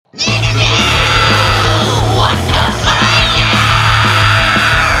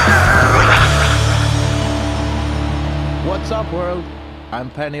I'm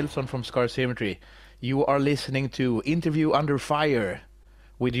Per Nilsson from Symmetry. You are listening to Interview Under Fire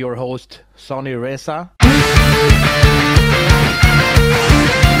with your host, Sonny Reza.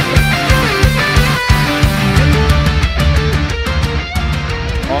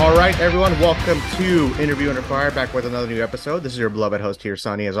 All right, everyone, welcome to Interview Under Fire, back with another new episode. This is your beloved host here,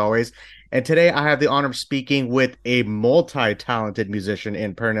 Sonny, as always. And today I have the honor of speaking with a multi-talented musician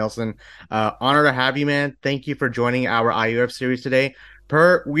in Per Nilsson. Honor to have you, man. Thank you for joining our IUF series today.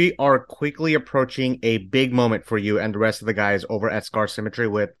 Per, we are quickly approaching a big moment for you and the rest of the guys over at Symmetry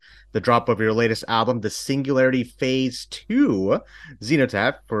with the drop of your latest album, The Singularity Phase 2,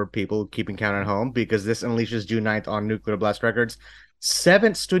 Xenotaph, for people keeping count at home, because this unleashes June 9th on Nuclear Blast Records.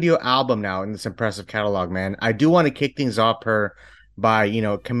 7th studio album now in this impressive catalog, man. I do want to kick things off by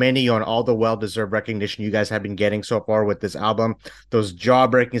commending you on all the well-deserved recognition you guys have been getting so far with this album. Those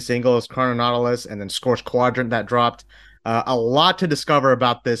jaw-breaking singles, Chrononautilus, and then Scorched Quadrant that dropped. A lot to discover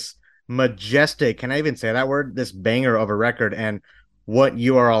about this majestic, can I even say that word? This banger of a record and what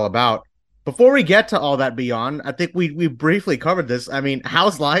you are all about. Before we get to all that beyond, I think we briefly covered this. I mean,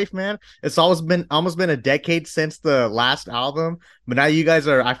 how's life, man? It's almost been a decade since the last album, but now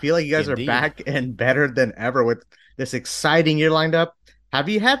I feel like you guys Indeed. are back and better than ever with this exciting year lined up. Have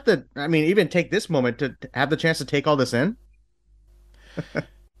you had even take this moment to have the chance to take all this in?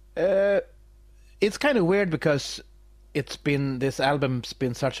 It's kind of weird because this album's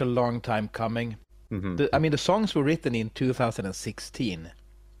been such a long time coming. Mm-hmm. The songs were written in 2016.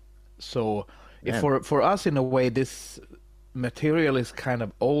 So for us, in a way, this material is kind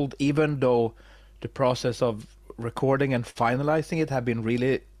of old, even though the process of recording and finalizing it have been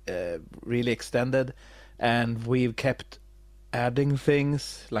really extended, and we've kept adding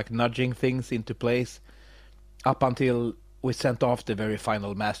things, like nudging things into place, up until we sent off the very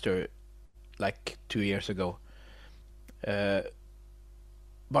final master like 2 years ago.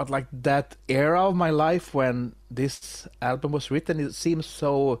 But like that era of my life when this album was written, it seems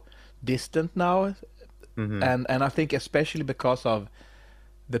so distant now. Mm-hmm. And I think especially because of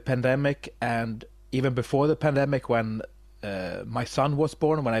the pandemic, and even before the pandemic, when my son was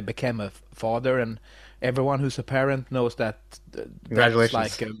born, when I became a father, and everyone who's a parent knows that Congratulations.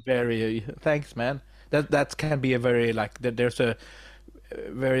 that's like a very thanks, man. That can be a very there's a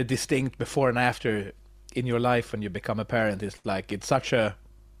very distinct before and after in your life when you become a parent. It's like it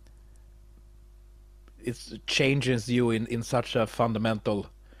changes you in such a fundamental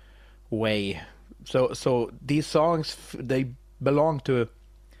way. So these songs, they belong to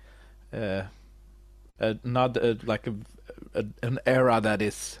another an era that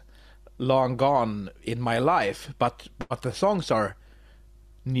is long gone in my life, but the songs are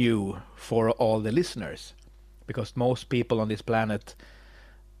new for all the listeners, because most people on this planet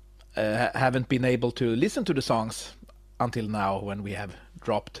haven't been able to listen to the songs until now, when we have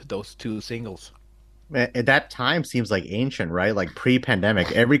dropped those 2 singles. At that time seems like ancient, right? Like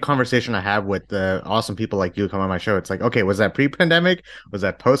pre-pandemic. Every conversation I have with the awesome people like you come on my show, it's like, okay, was that pre-pandemic? Was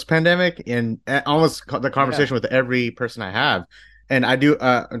that post-pandemic? And almost the conversation with every person I have. And I do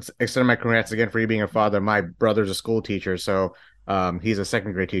extend my congrats again for you being a father. My brother's a school teacher, so he's a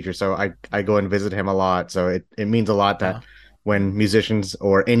second grade teacher. So I go and visit him a lot. So it means a lot that when musicians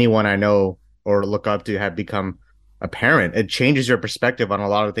or anyone I know or look up to have become a parent, it changes your perspective on a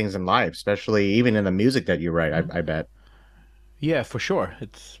lot of things in life, especially even in the music that you write. I bet. Yeah, for sure.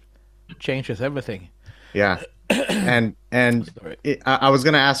 It changes everything. Yeah. And I was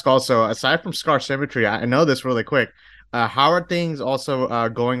going to ask also, aside from Symmetry, I know this really quick. How are things also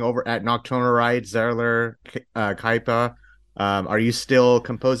going over at Nocturnal Rites, Zerler, Kaipa? Are you still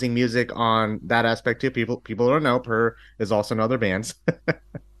composing music on that aspect too? People don't know, Per is also in other bands.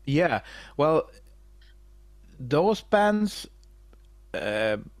 Yeah, well, those bands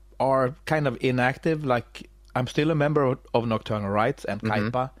are kind of inactive. Like, I'm still a member of Nocturnal Rites and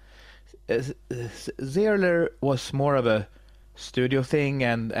Kaipa. Zerler was more of a studio thing,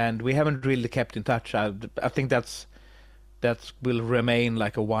 and we haven't really kept in touch. I think that will remain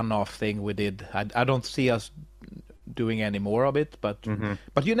like a one-off thing we did. I don't see us doing any more of it, but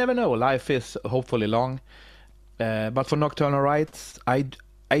you never know. Life is hopefully long. But for Nocturnal Rites, I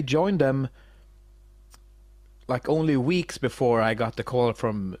joined them like only weeks before I got the call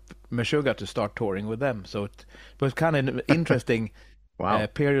from Meshuggah to start touring with them. So it was kind of an interesting Wow.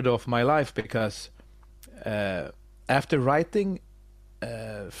 period of my life, because after writing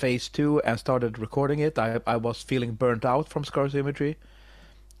phase 2 and started recording it, I was feeling burnt out from Symmetry,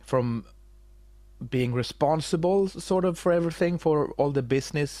 from being responsible sort of for everything, for all the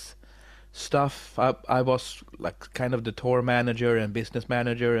business stuff. I was like kind of the tour manager and business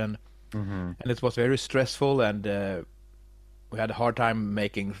manager, and it was very stressful, and we had a hard time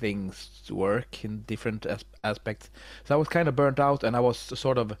making things work in different aspects. So I was kind of burnt out, and I was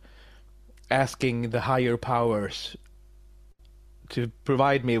sort of asking the higher powers to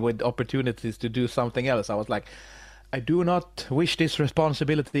provide me with opportunities to do something else. I was like, I do not wish this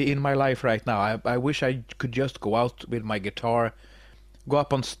responsibility in my life right now. I wish I could just go out with my guitar, go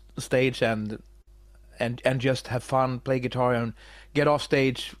up on stage and just have fun, play guitar and get off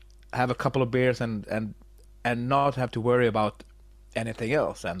stage, have a couple of beers and not have to worry about anything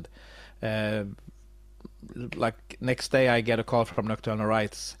else. And uh, like next day I get a call from Nocturnal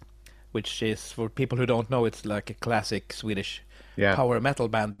Rites, which is, for people who don't know, it's like a classic Swedish Yeah. power metal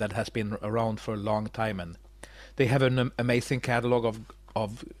band that has been around for a long time, and they have an amazing catalog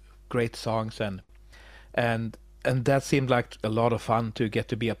of great songs, and and that seemed like a lot of fun to get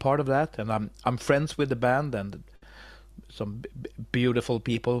to be a part of that. And I'm friends with the band and some beautiful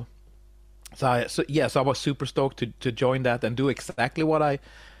people. So yes, I was super stoked to join that and do exactly what I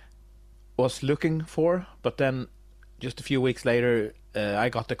was looking for. But then just a few weeks later, I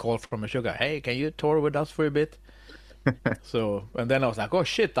got the call from Meshuggah. Hey, can you tour with us for a bit? So, and then I was like, oh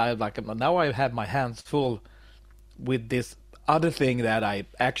shit! I like now I have my hands full with this other thing that I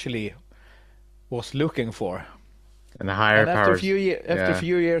actually was looking for. And the higher And after a powers. few after a Yeah.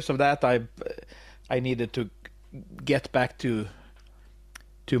 few years of that, I needed to get back to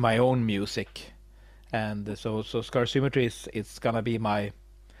my own music, and so Scar Symmetry is it's gonna be my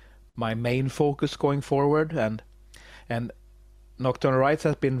main focus going forward, and Nocturnal Rites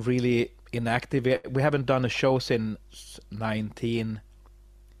has been really inactive. We haven't done a show since 19.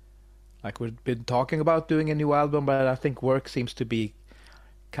 Like we've been talking about doing a new album, but I think work seems to be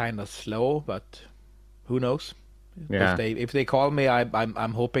kind of slow. But who knows? Yeah. If they call me,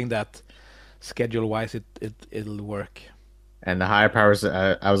 I'm hoping that schedule wise it'll work. And the higher powers,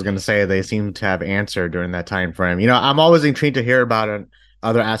 I was going to say, they seem to have answered during that time frame. I'm always intrigued to hear about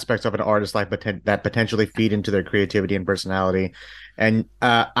other aspects of an artist like that potentially feed into their creativity and personality. And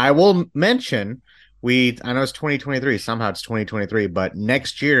I will mention, I know it's 2023, somehow it's 2023, but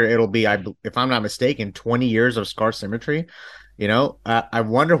next year it'll be, if I'm not mistaken, 20 years of Scar Symmetry. I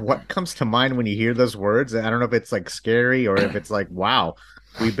wonder what comes to mind when you hear those words. I don't know if it's like scary or if it's like, wow,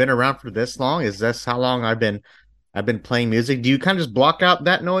 we've been around for this long. Is this how long I've been playing music? Do you kind of just block out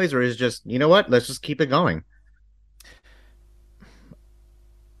that noise, or is it just, you know what? Let's just keep it going.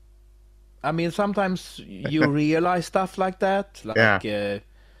 I mean, sometimes you realize stuff like that. Yeah. Like,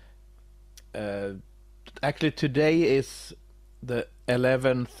 uh, actually, today is the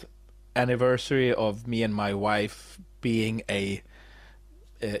 11th anniversary of me and my wife being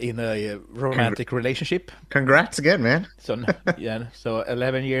in a Congr- romantic relationship. Congrats again, man. So yeah, so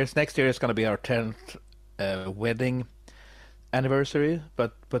 11 years. Next year is gonna be our 10th wedding anniversary.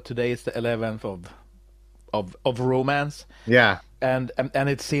 But today is the 11th of romance. Yeah. And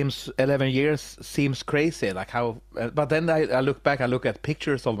it seems 11 years seems crazy, like how, but then I look back, I look at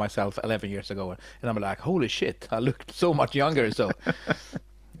pictures of myself 11 years ago, and I'm like, holy shit, I looked so much younger. So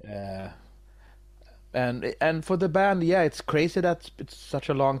uh, and for the band, yeah, it's crazy that it's such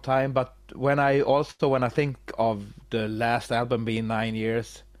a long time. But when I think of the last album being 9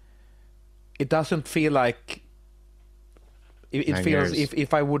 years, it doesn't feel like it Nine feels, years.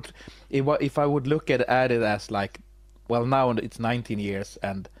 if I would look at it as like, well, now it's 19 years,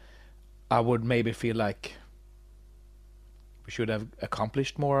 and I would maybe feel like we should have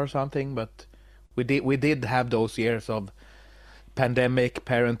accomplished more or something. But we did have those years of pandemic,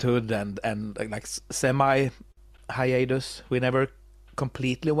 parenthood, and like semi hiatus. We never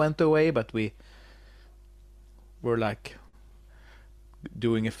completely went away, but we were like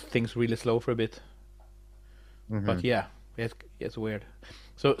doing things really slow for a bit. Hmm. But yeah, it's weird.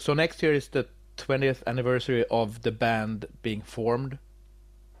 So next year is the 20th anniversary of the band being formed.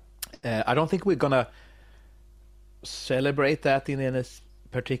 I don't think we're gonna celebrate that in any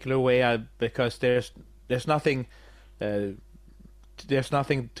particular way, because there's nothing uh, there's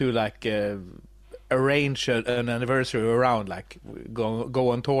nothing to like arrange an anniversary around, like go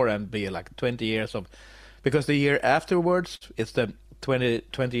on tour and be like 20 years of, because the year afterwards it's the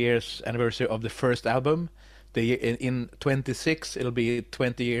 20 years anniversary of the first album. In 26 it'll be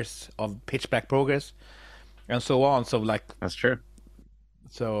 20 years of Pitch Black Progress, and so on. So like, That's true.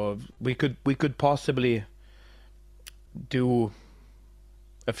 so we could possibly do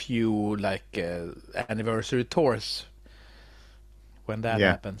a few like anniversary tours when that Yeah.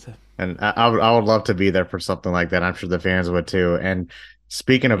 happens. And I would love to be there for something like that. I'm sure the fans would too. And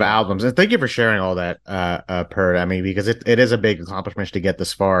speaking of Yeah. albums, and thank you for sharing all that, Per. I mean, because it is a big accomplishment to get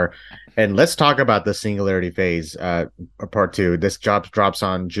this far. And let's talk about the Singularity Phase, part two. This job drops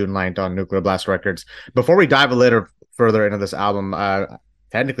on June 9th on Nuclear Blast Records. Before we dive further into this album.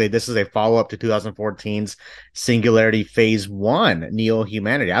 Technically, this is a follow up to 2014's Singularity Phase One, Neo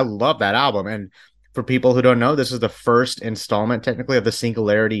Humanity. I love that album, and for people who don't know, this is the first installment, technically, of the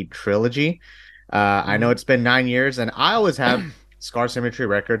Singularity trilogy. I know Mm. it's been 9 years, and I always have Scar Symmetry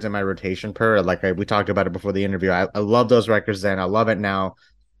records in my rotation per we talked about it before the interview. I love those records then. I love it now,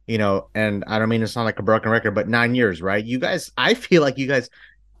 and I don't mean to sound like a broken record, but 9 years, right? You guys, I feel like you guys,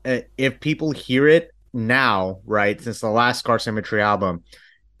 if people hear it now, right, since the last Scar Symmetry album,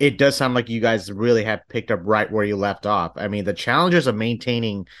 it does sound like you guys really have picked up right where you left off. I mean, the challenges of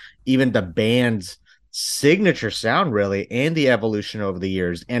maintaining even the band's signature sound, really, and the evolution over the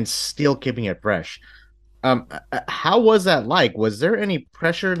years, and still keeping it fresh. How was that like? Was there any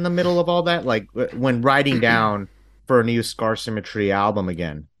pressure in the middle of all that? Like when writing down for a new Scar Symmetry album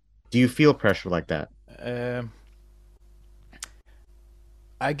again, do you feel pressure like that? Um,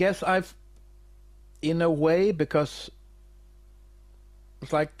 I guess I've, in a way, because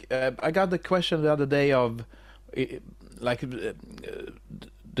it's like I got the question the other day of, uh, like,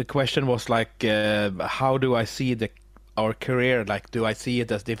 the question was like, how do I see the our career? Like, do I see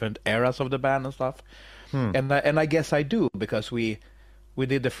it as different eras of the band and stuff? Hmm. And I guess I do because we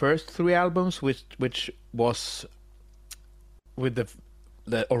did the first three albums, which was with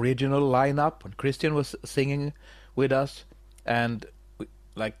the original lineup when Christian was singing with us, and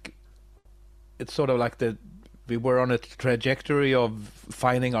like it's sort of like the we were on a trajectory of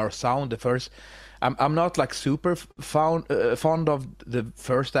finding our sound. The first, I'm not like super fond of the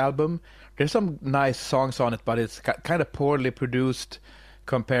first album. There's some nice songs on it, but it's kind of poorly produced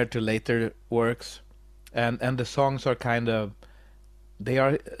compared to later works, and the songs are kind of they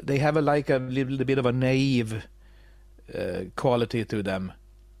have like a little bit of a naive quality to them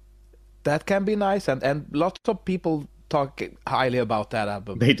that can be nice, and lots of people talk highly about that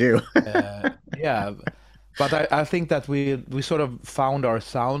album. They do. Yeah, but I think that we sort of found our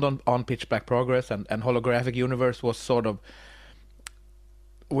sound on Pitch Black Progress, and Holographic Universe was sort of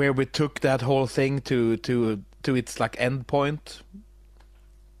where we took that whole thing to its like end point.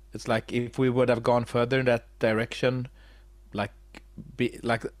 It's like if we would have gone further in that direction, like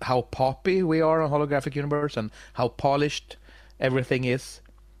like how poppy we are on Holographic Universe and how polished everything is.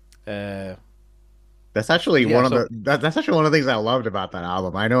 Uh, That's actually yeah, one of so that's actually one of the things I loved about that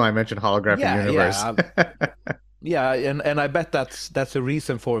album. I know I mentioned Holographic yeah, Universe. yeah, and I bet that's a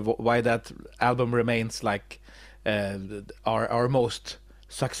reason for why that album remains like uh, our most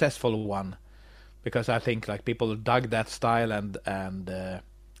successful one, because I think like people dug that style, and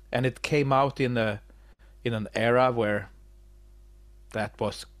it came out in an era where that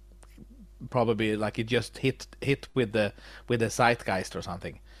was probably like it just hit with the zeitgeist or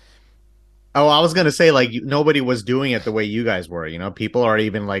something. Oh, I was gonna say nobody was doing it the way you guys were. People are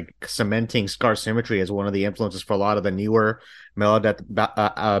even like cementing Scar Symmetry as one of the influences for a lot of the newer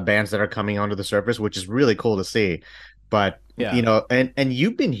Melodeath bands that are coming onto the surface, which is really cool to see. But Yeah, and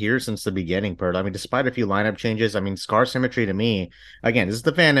you've been here since the beginning, Pert. I mean, despite a few lineup changes, I mean, Scar Symmetry to me, again, this is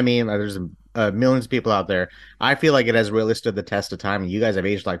the fan of me. There's millions of people out there. I feel like it has really stood the test of time, and you guys have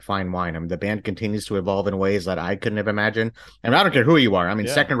aged like fine wine. I mean, the band continues to evolve in ways that I couldn't have imagined. And I don't care who you are. I mean,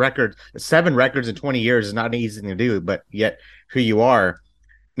 yeah. second record, 7 records in 20 years is not an easy thing to do, but yet who you are.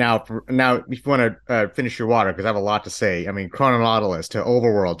 Now, if you want to finish your water, because I have a lot to say. I mean, Chrononautilus to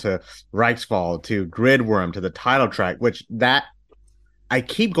Overworld to Reichsfall to Gridworm to the title track, which that I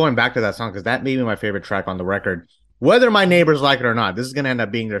keep going back to that song because that may be my favorite track on the record. Whether my Mhm. neighbors like it or not, this is gonna end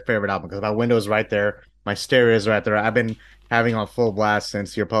up being their favorite album because my window is right there, my stereo is right there. I've been having on full blast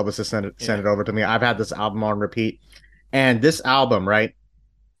since your publicist sent Yeah. it over to me. I've had this album on repeat, and this album, right?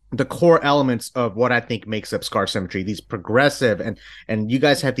 The core elements of what I think makes up Scar Symmetry, these progressive and you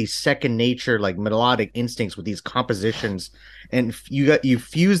guys have these second nature like melodic instincts with these compositions, and you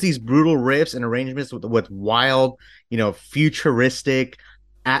fuse these brutal riffs and arrangements with wild, futuristic,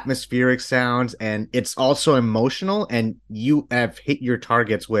 atmospheric sounds, and it's also emotional. And you have hit your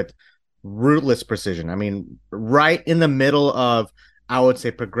targets with ruthless precision. I mean, right in the middle of I would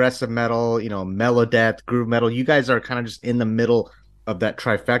say progressive metal, melodeath, groove metal. You guys are kind of just in the middle of that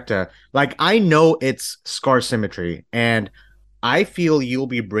trifecta. Like I know it's Scar Symmetry, and I feel you'll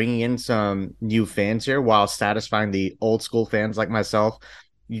be bringing in some new fans here while satisfying the old school fans like myself.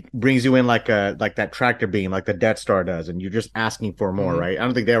 Brings you in like that tractor beam, like the Death Star does, and you're just asking for more, Hmm. right? I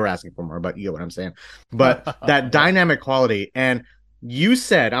don't think they were asking for more, but you know what I'm saying. But that Yeah. dynamic quality, and you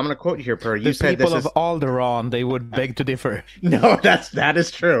said, I'm going to quote you here, Per. You The said people this of is Alderaan, they would beg to differ. no, that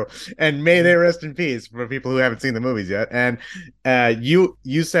is true, and may they rest in peace for people who haven't seen the movies yet. And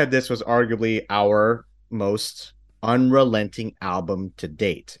you said this was arguably our most unrelenting album to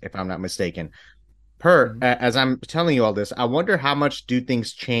date, if I'm not mistaken. Mhm. As I'm telling you all this, I wonder how much do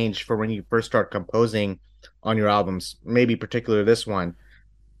things change for when you first start composing on your albums, maybe particularly this one,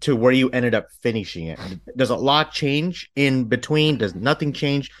 to where you ended up finishing it. Does a lot change in between? Does nothing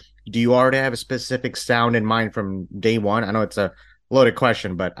change? Do you already have a specific sound in mind from day one? I know it's a loaded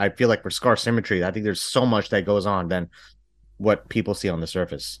question, but I feel like for Scar Symmetry, I think there's so much that goes on than what people see on the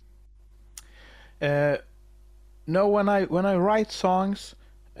surface. Uh, no, when I write songs,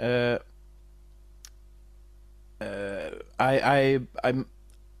 uh,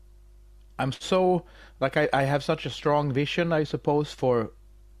 I'm so like I have such a strong vision, I suppose, for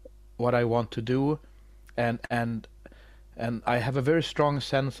what I want to do, and and and I have a very strong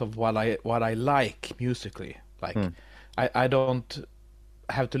sense of what I like musically. Like Hmm. I don't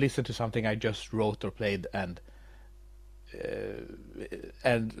have to listen to something I just wrote or played and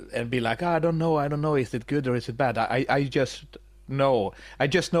be like, oh, I don't know, is it good or is it bad? I just know. I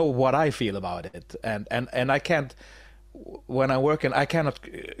just know what I feel about it, and I can't when I'm working, I cannot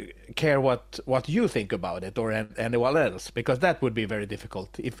care what you think about it or anyone else because that would be very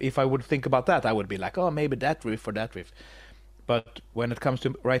difficult. If I would think about that, I would be like, oh, maybe that riff or that riff. But when it comes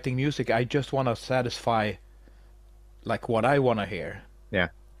to writing music, I just want to satisfy like what I want to hear, Yeah.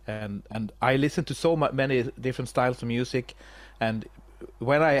 and I listen to so many different styles of music, and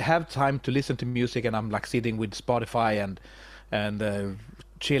when I have time to listen to music and I'm like sitting with Spotify and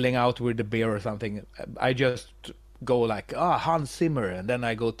chilling out with a beer or something, I just go like Hans Zimmer, and then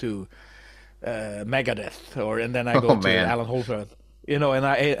I go to Megadeth, and then I Oh go to man. Alan Holdsworth,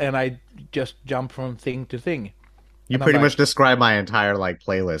 and I just jump from thing to thing, You and I'm pretty much like, describe my entire like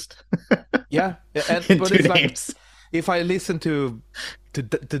playlist yeah, in but two it's like names. if I listen to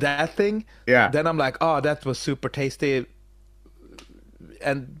that thing, Yeah. then I'm like, oh, that was super tasty,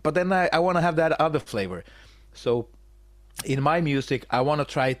 but then I want to have that other flavor. So in my music, I want to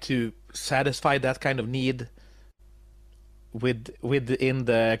try to satisfy that kind of need within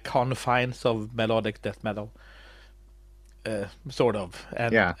the confines of melodic death metal, sort of,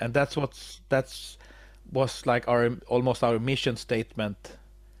 and Yeah. and that's was like our almost our mission statement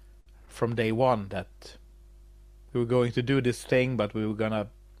from day one, that we were going to do this thing, but we were gonna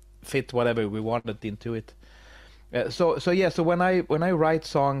fit whatever we wanted into it. So yeah, so when I write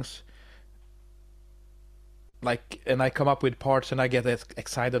songs, like, and I come up with parts and I get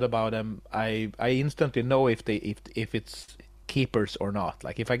excited about them, I instantly know if it's keepers or not.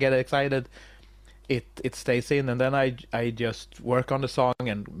 Like if I get excited, it stays in, and then I just work on the song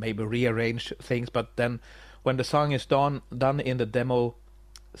and maybe rearrange things. But then when the song is done in the demo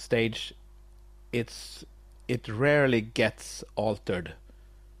stage, it's it rarely gets altered.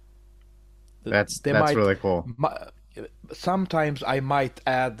 They That's might really cool. sometimes I might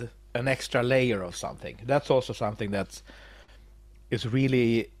add an extra layer of something. That's also something that's is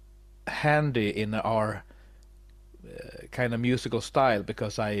really handy in our kind of musical style,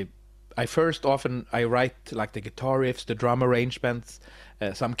 because I first often I write like the guitar riffs, the drum arrangements,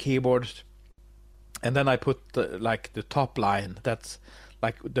 some keyboards, and then I put like the top line. That's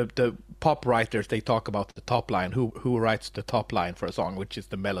like the pop writers, they talk about the top line. Who writes the top line for a song, which is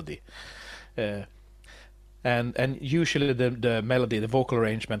the melody. Uh, and usually the melody, the vocal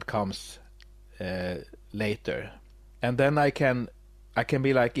arrangement comes uh, later, and then I can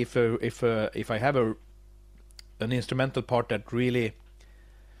be like, if I have an instrumental part that really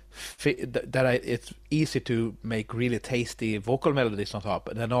it's easy to make really tasty vocal melodies on top,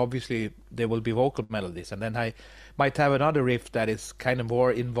 and then obviously there will be vocal melodies, and then I might have another riff that is kind of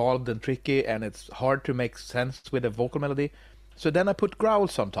more involved and tricky, and it's hard to make sense with a vocal melody, so then I put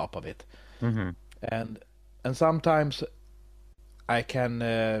growls on top of it, Hmm. and and sometimes I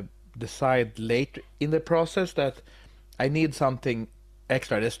can decide late in the process that I need something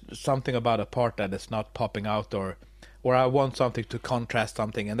extra. There's something about a part that is not popping out, or I want something to contrast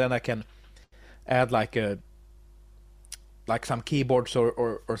something, and then I can add like some keyboards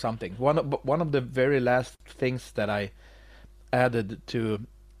or something. One of the very last things that I added to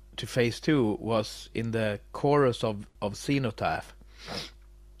phase two was in the chorus of Cenotaph.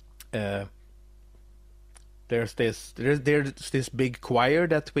 Uh, there's this big choir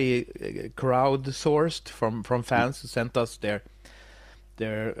that we crowdsourced from fans who sent us their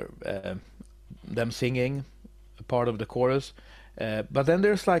them singing a part of the chorus. But then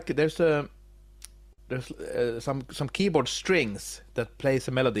there's some keyboard strings that plays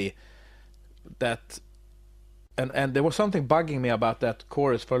a melody that and there was something bugging me about that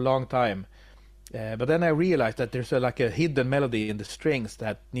chorus for a long time. But then I realized that there's like a hidden melody in the strings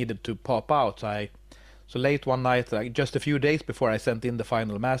that needed to pop out. So late one night, like just a few days before I sent in the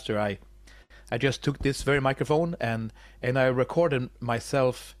final master, I just took this very microphone and I recorded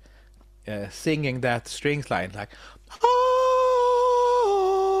myself singing that strings line like oh,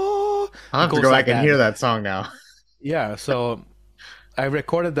 I'll it have to goes go back like and that. hear that song now. Yeah, so I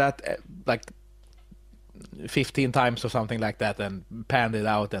recorded that like 15 times or something like that, and panned it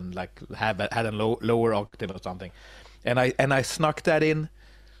out and like had a lower octave or something, and I snuck that in.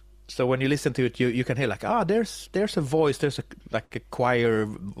 So when you listen to it, you can hear like there's a voice, there's a like a choir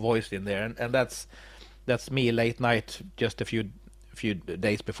voice in there, and that's me late night just a few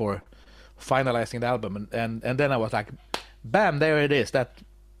days before finalizing the album, and then I was like, bam, there it is. That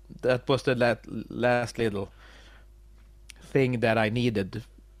was the last little thing that I needed.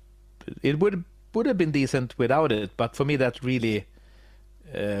 It would have been decent without it, but for me that really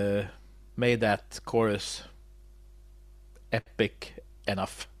uh, made that chorus epic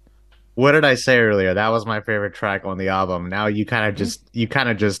enough. What did I say earlier? That was my favorite track on the album. Now Hmm. you kind of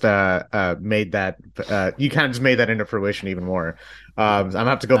just made that you kind of just made that into fruition even more. I'm gonna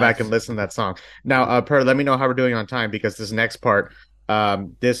have to go back and Nice. listen to that song. Now, Per, let me know how we're doing on time because this next part,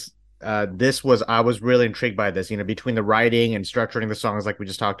 this this was I was really intrigued by this. You know, between the writing and structuring the songs, like we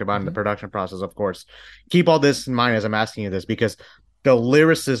just talked about, and the Hmm. production process, of course. Keep all this in mind as I'm asking you this because the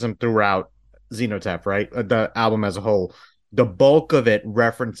lyricism throughout Xenotaph, right, the album as a whole, the bulk of it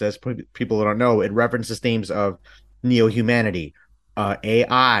references people who don't know it references themes of neo-humanity,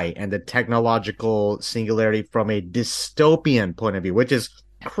 AI, and the technological singularity from a dystopian point of view, which is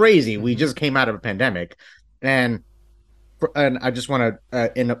crazy. We Hmm. just came out of a pandemic, and I just want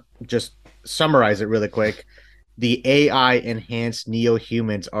to just summarize it really quick. The AI enhanced neo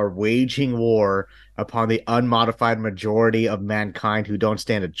humans are waging war upon the unmodified majority of mankind who don't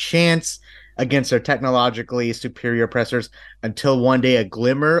stand a chance against their technologically superior oppressors until one day a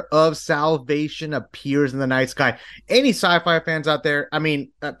glimmer of salvation appears in the night sky. Any sci-fi fans out there? I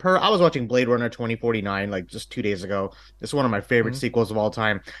mean, I was watching Blade Runner 2049 like just 2 days ago. It's one of my favorite Hmm. sequels of all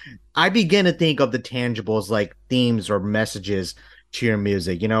time. I begin to think of the tangibles like themes or messages to your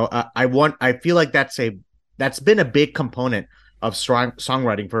music. You know, I feel like that's been a big component of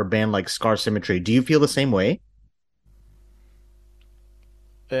songwriting for a band like Scar Symmetry. Do you feel the same way?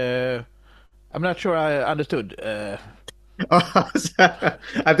 uh, I'm not sure I understood.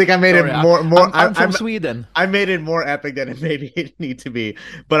 I think I made it Sorry, more. I'm from Sweden. I made it more epic than it maybe it need to be.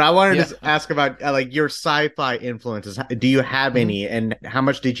 But I wanted Yeah. to ask about like your sci-fi influences. Do you have Hmm. any, and how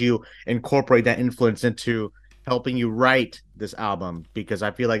much did you incorporate that influence into helping you write this album? Because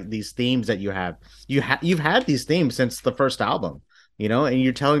I feel like these themes that you've had these themes since the first album, you know, and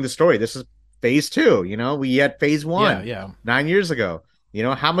you're telling the story. This is phase two. You know, we had phase Yeah, one yeah. 9 years ago. You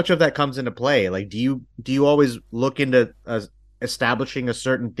know, how much of that comes into play? Like, do you always look into establishing a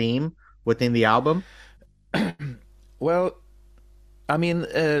certain theme within the album? Well, I mean,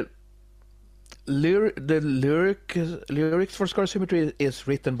 the lyrics for Scar Symmetry is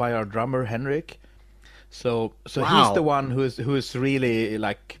written by our drummer Henrik. So he's the Wow. one who's really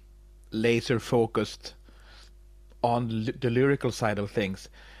like laser focused on the lyrical side of things.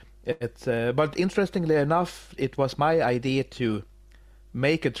 It's but interestingly enough, it was my idea to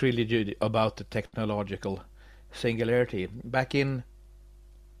make a trilogy about the technological singularity back in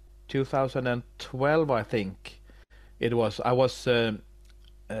 2012, I think it was. I was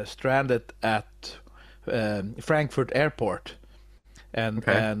stranded at Frankfurt Airport, and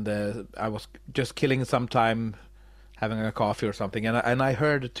Okay. I was just killing some time, having a coffee or something, and I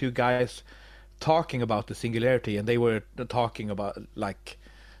heard two guys talking about the singularity, and they were talking about like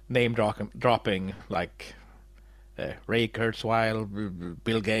dropping like Ray Kurzweil,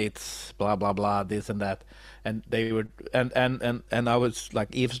 Bill Gates, blah blah blah, this and that, and they were and I was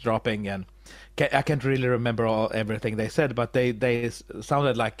like eavesdropping, and I can't really remember everything they said, but they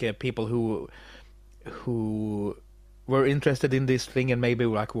sounded like people who were interested in this thing and maybe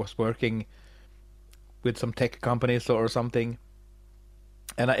like was working with some tech companies or something,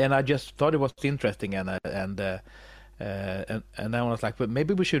 and I just thought it was interesting, and I was like, but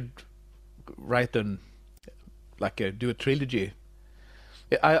maybe we should write do a trilogy.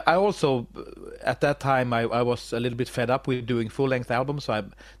 I also at that time I was a little bit fed up with doing full length albums, so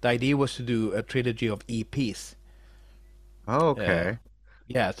the idea was to do a trilogy of EPs. Uh, Okay.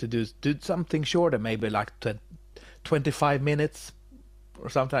 yeah, to do something shorter, maybe like 25 minutes or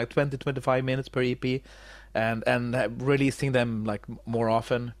something like 20-25 minutes per EP, and releasing them like more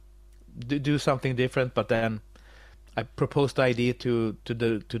often. Do something different, but then I proposed the idea to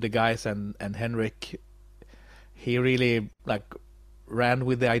the guys, and Henrik, he really like ran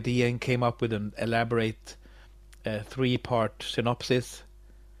with the idea and came up with an elaborate three-part synopsis,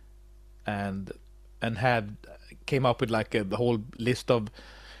 and had came up with like a whole list of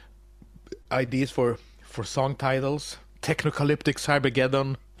ideas for song titles: Technocalyptic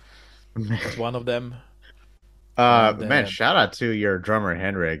Cybergeddon, was one of them. And Man, shout out to your drummer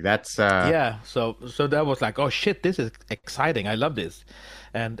Henrik. That's yeah, so that was like, oh shit, this is exciting. I love this.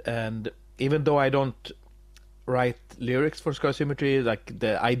 And even though I don't write lyrics for Scar Symmetry, like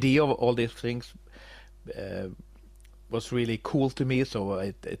the idea of all these things uh, was really cool to me. So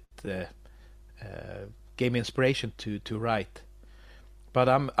it gave me inspiration to write. But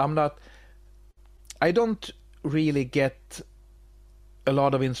I'm not. I don't really get a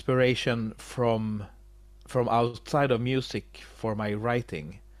lot of inspiration from outside of music for my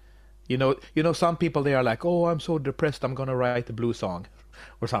writing. Some people they are like, "Oh, I'm so depressed, I'm gonna write a blues song,"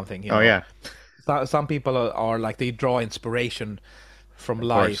 or something. oh yeah, Some people are like they draw inspiration from of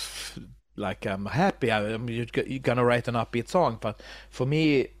course. life. Like I'm happy, you're gonna write an upbeat song. But for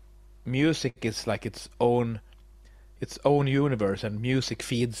me, music is like its own universe, and music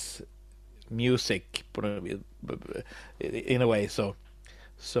feeds music in a way. So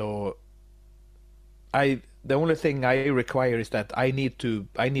the only thing I require is that I need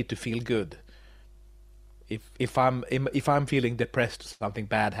to feel good. If I'm feeling depressed, something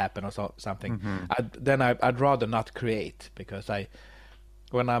bad happen or something, Hmm. then I'd rather not create, because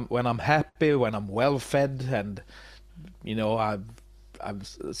when I'm happy, when I'm well fed, and I've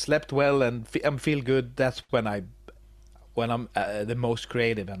slept well and I feel good, that's when I'm the most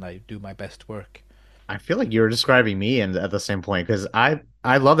creative and I do my best work. I feel like you're describing me and at the same point because I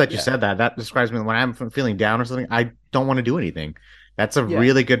love that you Yeah, said that. That describes me when I'm feeling down or something. I don't want to do anything. That's a yeah.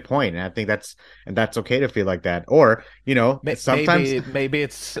 really good point, and I think that's okay to feel like that. Or sometimes, Maybe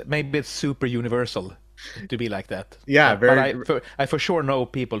it's super universal to be like that. yeah, But very. I for sure know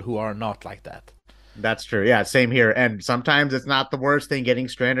people who are not like that. That's true. Yeah, same here. And sometimes it's not the worst thing getting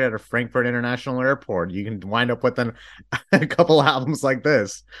stranded at a Frankfurt International Airport. You can wind up with a couple albums like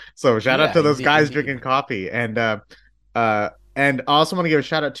this. So shout out Yeah, to those indeed, guys indeed. drinking coffee. And I also want to give a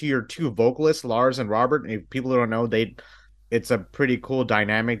shout out to your two vocalists, Lars and Robert. If people who don't know, it's a pretty cool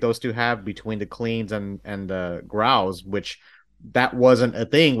dynamic those two have between the cleans and the growls, which that wasn't a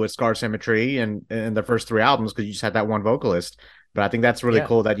thing with Scar Symmetry and the first three albums because you just had that one vocalist. But I think that's really Yeah.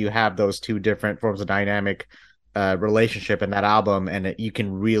 cool that you have those two different forms of dynamic relationship in that album, and you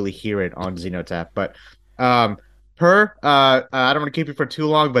can really hear it on Xenotaph. But um, I don't want to keep you for too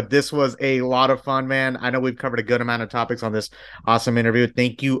long, but this was a lot of fun, man. I know we've covered a good amount of topics on this awesome interview.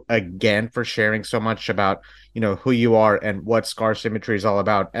 Thank you again for sharing so much about who you are and what Scar Symmetry is all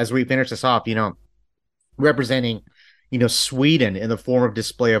about. As we finish this off, representing Sweden in the form of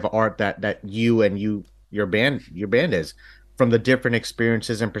display of art that your band is from the different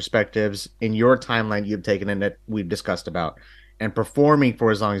experiences and perspectives in your timeline you've taken and that we've discussed about and performing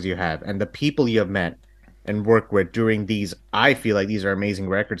for as long as you have and the people you have met and worked with during these. I feel like these are amazing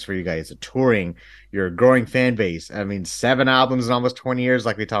records for you guys, touring, your growing fan base. I mean, 7 albums in almost 20 years,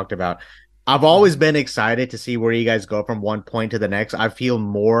 like we talked about. I've always Hmm. been excited to see where you guys go from one point to the next. I feel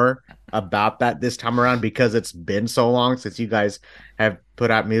more about that this time around because it's been so long since you guys have put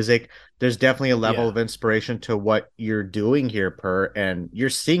out music. There's definitely a level Yeah. of inspiration to what you're doing here, and you're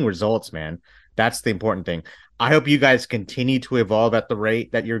seeing results, man. That's the important thing. I hope you guys continue to evolve at the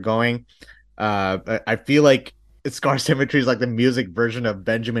rate that you're going. I feel like Scar Symmetry is like the music version of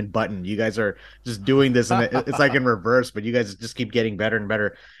Benjamin Button. You guys are just doing this, and it's like in reverse, but you guys just keep getting better and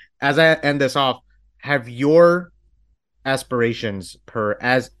better. As I end this off, have your aspirations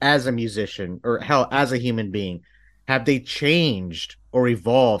as a musician or hell as a human being have they changed or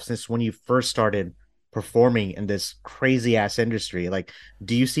evolved since when you first started performing in this crazy ass industry? Like,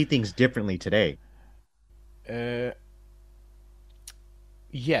 do you see things differently today? uh,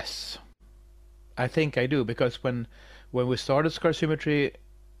 yes, I think I do, because when we started Scar Symmetry,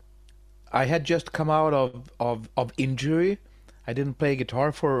 I had just come out of injury. I didn't play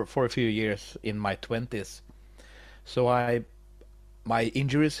guitar for a few years in my 20s. So my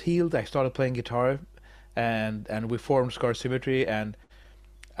injuries healed. I started playing guitar, and we formed Scar Symmetry, and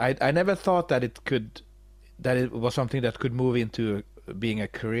I never thought that it was something that could move into being a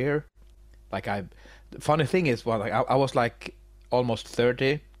career. Like the funny thing is, well, like I was like almost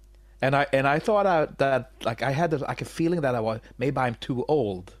 30, and I thought that like I had like a feeling that I was maybe I'm too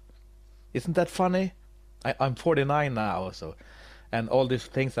old. Isn't that funny? I'm 49 now, so, and all these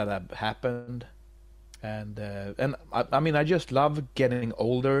things that have happened, and I mean I just love getting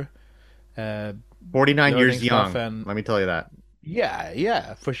older, uh, 49 learning years stuff, young, and let me tell you that. yeah,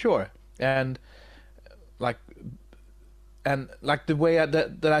 yeah, for sure. And like like the way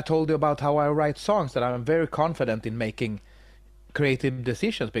that I told you about how I write songs, that I'm very confident in making creative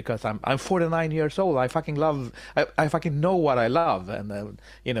decisions because I'm 49 years old. I fucking love. I fucking know what I love, and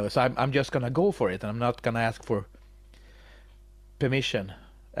so I'm just gonna go for it, and I'm not gonna ask for permission.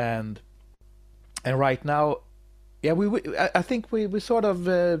 and right now, yeah, I think we sort of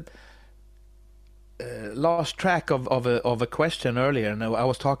lost track of a question earlier. And I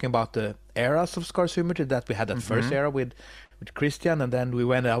was talking about the eras of Scar Symmetry, that we had that first Mm-hmm. era with Christian, and then we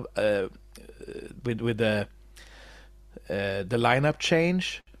went out with the lineup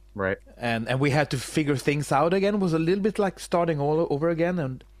change, Right. and we had to figure things out again. It was a little bit like starting all over again,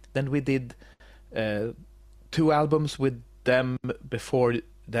 and then we did uh, two albums with them before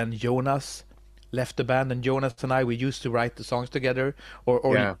then Jonas left the band, and Jonas and I, we used to write the songs together,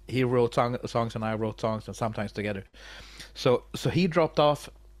 or Yeah. he wrote songs and I wrote songs, and sometimes together. So he dropped off,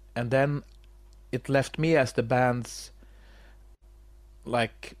 and then it left me as the band's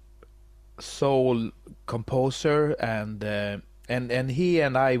like sole composer, and he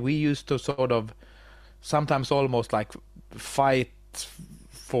and I, we used to sort of sometimes almost like fight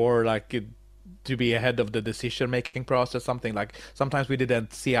for like to be ahead of the decision making process, something like sometimes we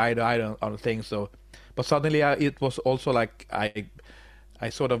didn't see eye to eye on things. So but suddenly it was also like I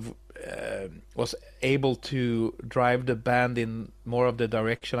sort of was able to drive the band in more of the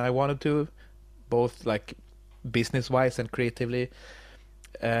direction I wanted to, both like business wise and creatively,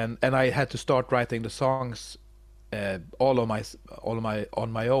 and I had to start writing the songs all of my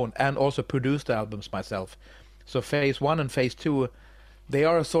on my own, and also produce the albums myself. So phase one and phase two, they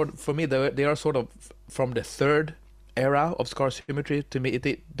are sort of, for me they are sort of from the third era of Scar Symmetry. To me,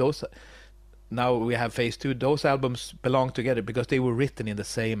 those now we have phase two. Those albums belong together because they were written in the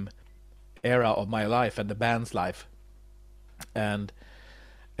same era of my life and the band's life, and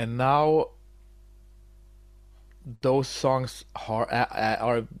now those songs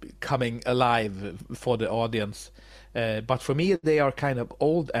are coming alive for the audience. But for me, they are kind of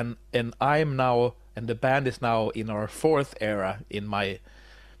old, and I'm now, and the band is now in our fourth era, in my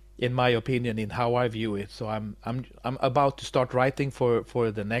opinion, in how I view it. So I'm about to start writing for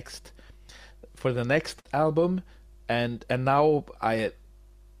the next album, and now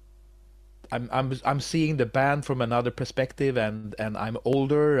I'm seeing the band from another perspective, and I'm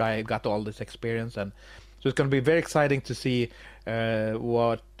older. I got all this experience, and so it's going to be very exciting to see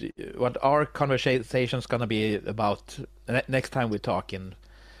what our conversation is going to be about next time we talk in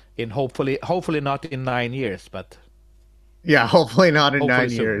hopefully not in 9 years, but Yeah, hopefully not in hopefully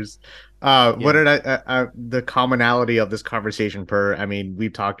 9 years. soon. What Yeah. did the commonality of this conversation per, I mean,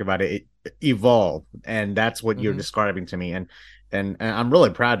 we've talked about it evolve, and that's what you're Hmm. describing to me. And I'm really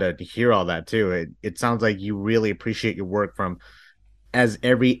proud to hear all that too. It sounds like you really appreciate your work from as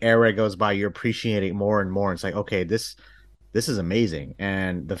every era goes by, you're appreciating it more and more. It's like, okay, this is amazing.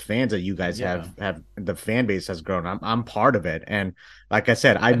 And the fans that you guys Yeah. have the fan base has grown. I'm part of it. And like I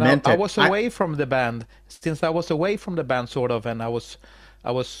said, I And meant I it. was away from the band, since I was away from the band sort of, and I was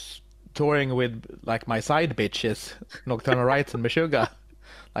touring with like my side bitches, Nocturnal Rites and Meshuggah.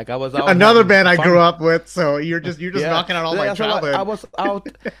 Like I was out Another having band I grew fun. up with, so you're just Yeah, knocking out all my yeah. So I childhood. was out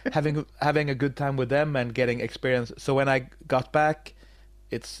having a good time with them and getting experience. So when I got back,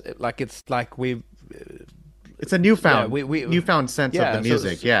 it's like we It's a yeah we newfound sense of the yeah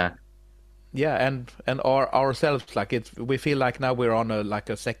music. Yeah. yeah, and ourselves, like it's, we feel like now we're on a like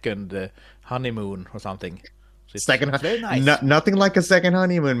a second honeymoon or something. So Second, it's very nice. nothing like a second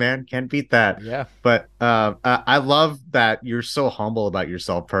honeymoon, man. Can't beat that. Yeah. But I love that you're so humble about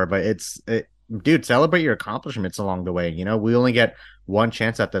yourself, Per. But dude, celebrate your accomplishments along the way. You know, we only get one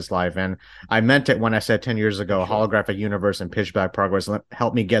chance at this life, and I meant it when I said 10 years For ago, sure. holographic universe and pitch black progress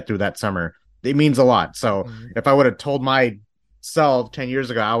helped me get through that summer. It means a lot. So Mhm. if I would have told myself 10 years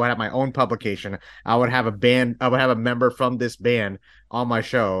ago, I would have my own publication. I would have a band. I would have a member from this band on my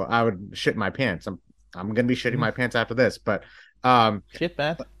show. I would shit my pants. I'm gonna be shitting Mhm. my pants after this. Um, Shit,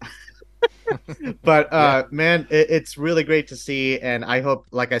 man. but Yeah. man, it's really great to see, and I hope,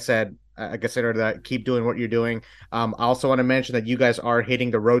 like I said, I consider that keep doing what you're doing. I also want to mention that you guys are hitting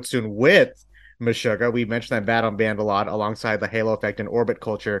the road soon with Meshuggah. We mentioned that Battle Band a lot alongside the Halo Effect and Orbit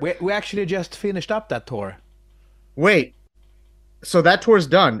Culture. We actually just finished up that tour. Wait, so that tour's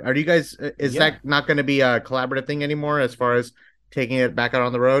done. Are you guys? Is Yeah. that not going to be a collaborative thing anymore as far as taking it back out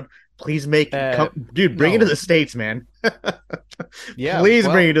on the road? Please dude, bring it to No. the States, man. Yeah. Please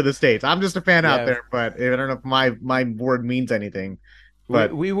bring it Well. to the States. I'm just a fan out Yeah. there, but I don't know if my word means anything. We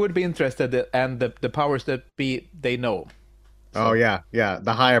But we would be interested, and the powers that be, they know. oh So yeah, yeah,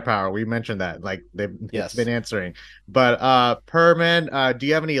 the higher power. We mentioned that. Like it's been yes. answering. But Perman, do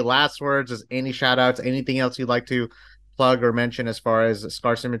you have any last words? Is any shout outs? Anything else you'd like to plug or mention as far as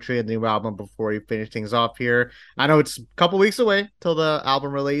Scar Symmetry and the new album before you finish things off here? I know it's a couple weeks away till the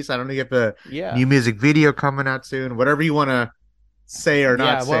album release. I don't know if you have a Yeah. new music video coming out soon. Whatever you want to say or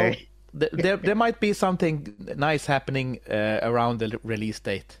not Yeah. Well, say. there might be something nice happening around the release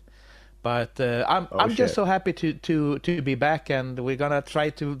date. But I'm just so happy to be back, and we're gonna try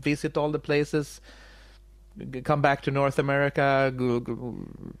to visit all the places, come back to North America,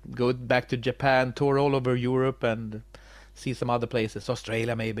 go back to Japan, tour all over Europe, and see some other places,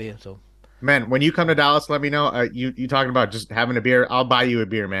 Australia maybe. So, Man, when you come to Dallas, let me know. You talking about just having a beer? I'll buy you a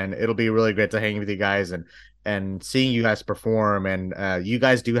beer, man. It'll be really great to hang with you guys and seeing you guys perform. And you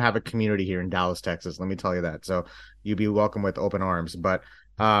guys do have a community here in Dallas, Texas. Let me tell you that. So you'll be welcome with open arms. But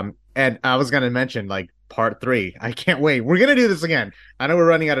and I was gonna mention like part 3. I can't wait. We're gonna do this again. I know we're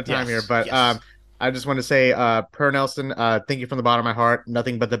running out of time here, but I just want to say, Per Nilsson, thank you from the bottom of my heart.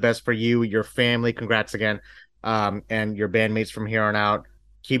 Nothing but the best for you, your family. Congrats again, and your bandmates from here on out.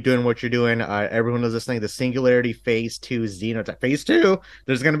 Keep doing what you're doing. Everyone who's listening, the Singularity Phase 2 Xenotaph. Phase 2,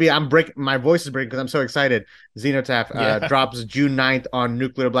 there's going to be, my voice is breaking because I'm so excited. Xenotaph drops June 9th on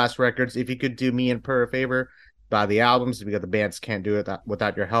Nuclear Blast Records. If you could do me and Per a favor, buy the albums, because the bands can't do it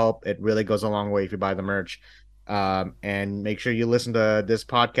without your help. It really goes a long way if you buy the merch. And make sure you listen to this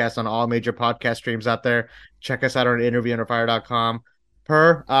podcast on all major podcast streams out there. Check us out on interviewunderfire.com.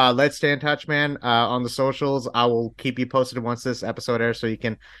 Per, let's stay in touch, man, on the socials. I will keep you posted once this episode airs so you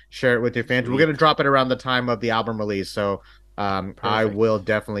can share it with your fans. Sweet. We're going to drop it around the time of the album release, so I will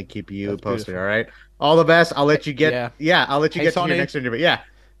definitely keep you posted. Beautiful. All right, all the best. I'll let you get I'll let you get Sonny, to your next interview.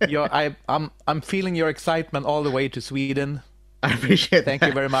 I'm feeling your excitement all the way to Sweden. I appreciate Thank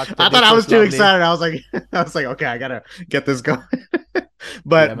you very much. I thought I was too excited. I was like, okay, I gotta get this going.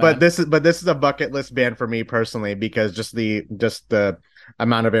 but this is a bucket list band for me personally, because just the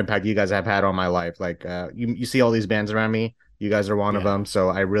amount of impact you guys have had on my life. Like you see all these bands around me. You guys are one of them, so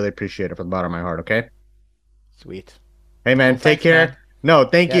I really appreciate it from the bottom of my heart. Okay. Sweet. Hey man, take care. Man. No,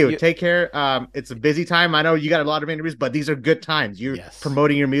 thank you. Take care. It's a busy time. I know you got a lot of interviews, but these are good times. You're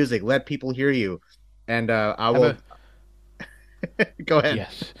promoting your music. Let people hear you. And I will. Go ahead.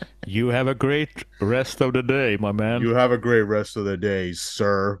 Yes. You have a great rest of the day, my man. You have a great rest of the day,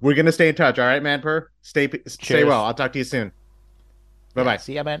 sir. We're going to stay in touch. All right, man, Per? Stay well. I'll talk to you soon. Bye-bye.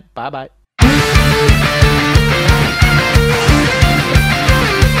 See ya, man. Bye-bye.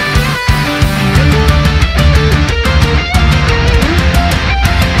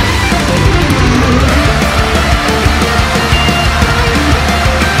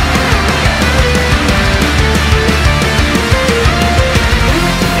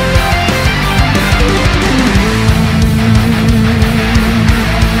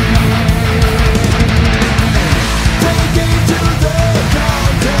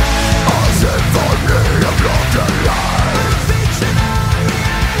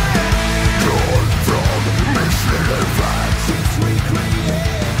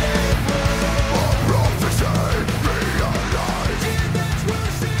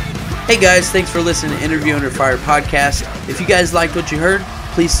 Hey guys, thanks for listening to Interview Under Fire podcast. If you guys liked what you heard,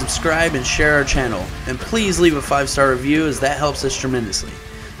 please subscribe and share our channel. And please leave a 5-star review, as that helps us tremendously.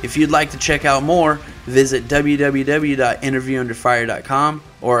 If you'd like to check out more, visit www.interviewunderfire.com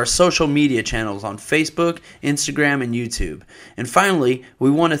or our social media channels on Facebook, Instagram, and YouTube. And finally,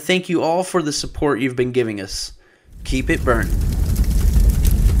 we want to thank you all for the support you've been giving us. Keep it burning.